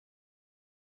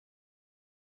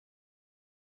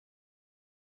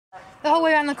the whole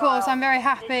way around the course I'm very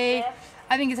happy.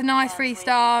 I think it's a nice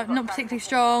 3-star, not particularly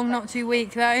strong, not too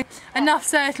weak though. Enough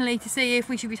certainly to see if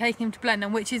we should be taking him to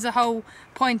Blenheim, which is the whole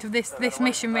point of this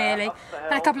mission really.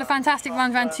 Had a couple of fantastic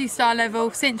runs around 2-star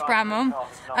level since Bramham,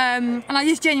 and I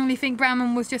just genuinely think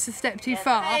Bramham was just a step too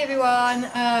far. Hey everyone,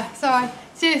 sorry,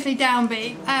 seriously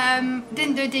downbeat.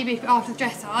 Didn't do a debrief after the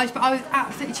dressage, but I was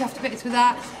absolutely chuffed to bits with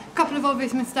that. A couple of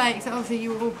obvious mistakes that obviously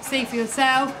you will see for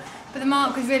yourself. But the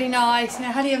mark was really nice. You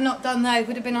know, had he have not done those,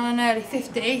 would have been on an early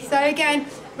 50. So again,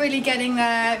 really getting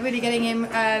him,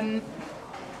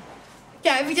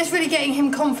 just really getting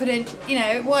him confident. You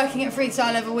know, working at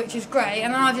 3-star level, which is great.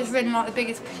 And I've just ridden like the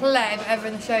biggest pleb ever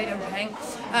in the show jumping.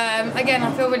 Again,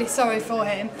 I feel really sorry for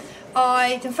him.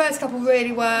 The first couple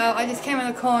really well. I just came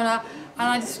around the corner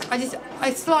and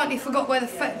I slightly forgot where the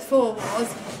four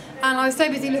was. And I was so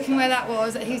busy looking where that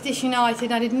was that he was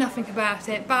disunited. I did nothing about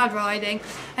it. Bad riding.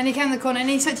 And he came in the corner and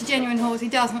he's such a genuine horse. He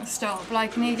doesn't stop.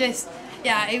 Like, and he just,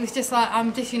 yeah, it was just like,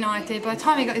 I'm disunited. By the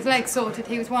time he got his legs sorted,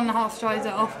 he was 1.5 strides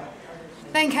off.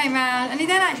 Then came round and he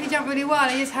then actually jumped really well.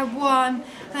 He just had one.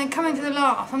 And then coming to the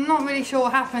laugh, I'm not really sure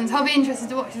what happens. I'll be interested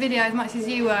to watch the video as much as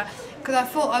you were, because I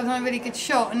thought I was on a really good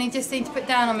shot and he just seemed to put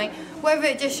down on me. Whether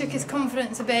it just shook his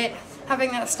confidence a bit,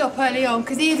 having that stop early on,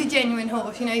 because he is a genuine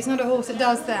horse, you know, he's not a horse that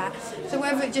does that. So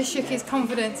whether it just shook his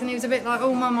confidence and he was a bit like,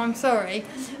 oh mum, I'm sorry.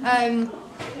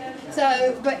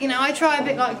 But you know, I try a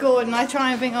bit like Gordon, I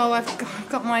try and think, oh, I've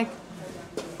got my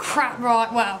crap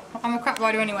ride, well, I'm a crap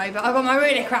rider anyway, but I've got my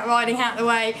really crap riding out the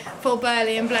way for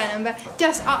Burley and Blenheim. But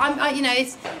just, you know,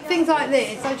 it's things like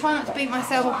this, I try not to beat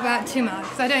myself up about too much,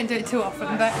 because I don't do it too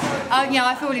often, but you know,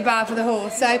 I feel really bad for the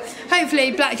horse. So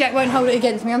hopefully Blackjack won't hold it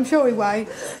against me, I'm sure he won't.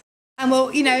 And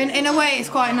well, you know, in a way it's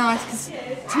quite nice, because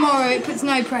tomorrow it puts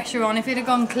no pressure on. If it had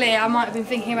gone clear, I might have been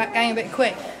thinking about going a bit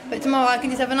quick. But tomorrow I can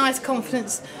just have a nice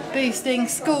confidence boosting,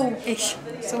 schoolish,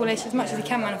 as much as he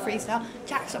can run a 3-star.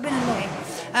 Jack, stop being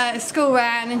annoying. School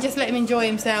round and just let him enjoy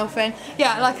himself. And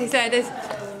yeah, like I said,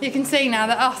 you can see now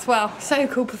that us, well,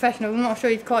 so-called professionals, I'm not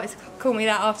sure you'd quite call me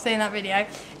that after seeing that video,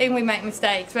 even we make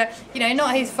mistakes. But, you know,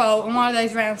 not his fault, and one of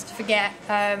those rounds to forget.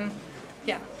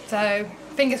 Yeah, so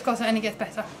fingers crossed it only gets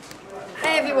better.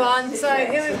 Hey everyone, so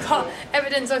here we've got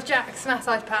evidence of Jack's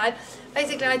massage pad.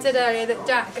 Basically I said earlier that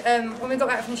Jack, when we got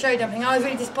back from the show jumping, I was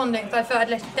really despondent because I felt I'd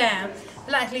let him down.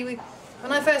 But actually,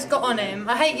 when I first got on him,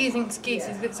 I hate using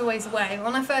excuses, but it's always the way.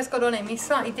 When I first got on him, he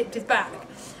slightly dipped his back.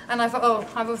 And I thought, oh,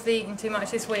 I've obviously eaten too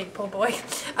much this week, poor boy.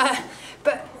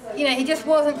 But, you know, he just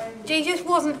wasn't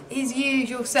his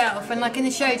usual self. And like in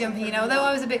the show jumping, you know, although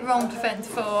I was a bit wrong to fence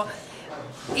for,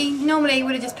 he normally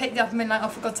would have just picked up and been like, oh,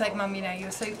 for God's sake, mum, you know,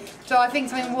 you're so... So I think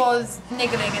something was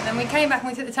niggling, and then we came back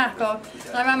and we took the tack off,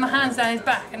 and I ran my hands down his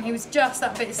back, and he was just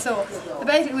that bit sore. So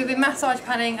basically we've been massage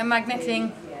padding and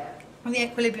magneting the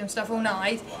equilibrium stuff all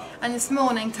night, and this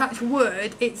morning, touch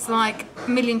wood, it's like a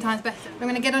million times better. I'm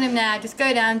going to get on him now, just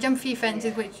go down, jump a few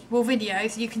fences, which we'll video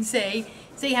so you can see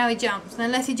how he jumps, and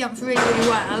unless he jumps really, really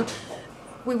well,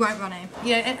 we won't run him.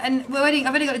 You know, and I've only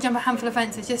got to jump a handful of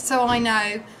fences just so I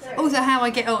know also how I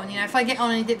get on. You know, if I get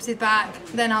on and he dips his back,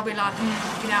 then I'll be like,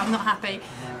 you know, I'm not happy.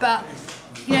 But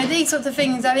you know, these sorts of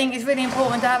things, I think it's really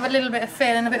important to have a little bit of feel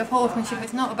and a bit of horsemanship.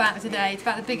 It's not about today, it's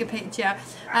about the bigger picture.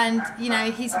 And you know,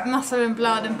 he's muscle and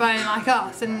blood and bone like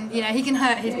us, and you know, he can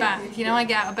hurt his back. You know, I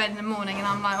get out of bed in the morning and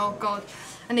I'm like, oh God,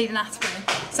 I need an aspirin.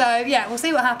 So yeah, we'll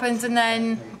see what happens, and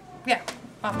then yeah,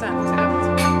 after that we'll see what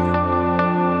happens.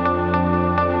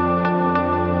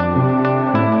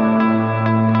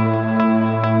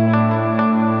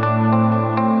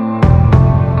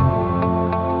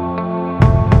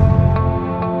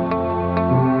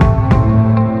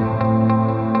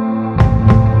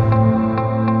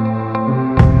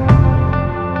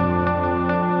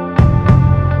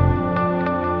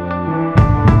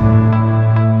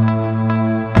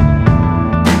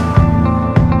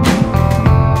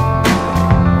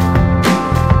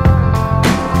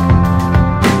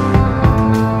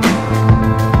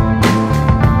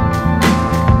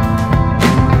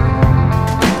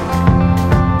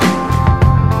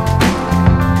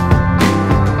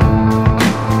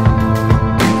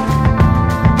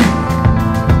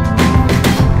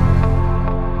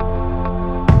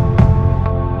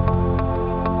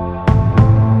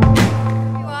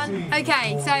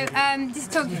 Okay, so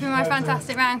just talking through my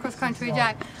fantastic round cross country with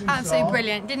Jack. Absolutely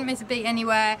brilliant, didn't miss a beat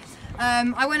anywhere.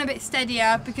 I went a bit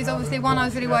steadier because obviously one, I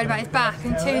was really worried about his back,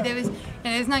 and two, there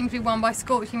was nothing to be won by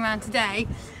scorching around today.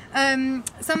 Some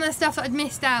of the stuff that I'd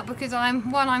missed out because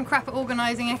I'm crap at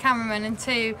organising a cameraman, and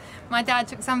two, my dad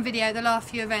took some video at the last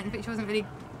few events which wasn't really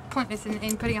pointless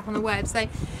in putting up on the web. So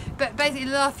But basically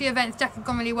the last few events Jack had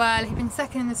gone really well. He'd been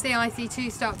second in the CIC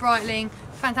 2-start Breitling,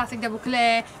 fantastic double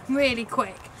clear, really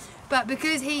quick. But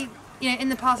because he, you know, in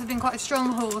the past has been quite a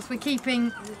strong horse, we're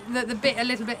keeping the bit a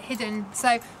little bit hidden.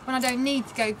 So when I don't need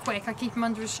to go quick, I keep him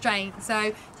under restraint.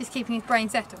 So just keeping his brain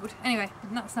settled. Anyway,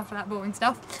 that's enough of that boring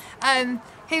stuff.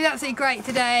 He was absolutely great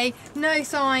today. No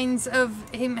signs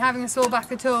of him having a sore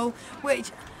back at all, which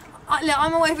look,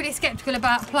 I'm always really sceptical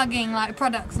about plugging like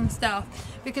products and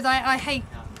stuff because I hate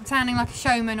sounding like a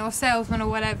showman or a salesman or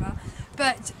whatever.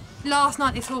 But last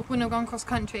night this horse wouldn't have gone cross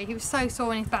country. He was so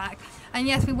sore in his back. And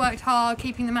yes, we worked hard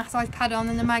keeping the massage pad on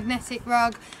and the magnetic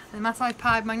rug, the massage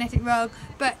pad, magnetic rug.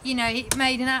 But you know, it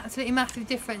made an absolutely massive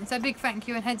difference. So big thank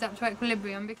you and heads up to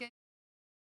Equilibrium because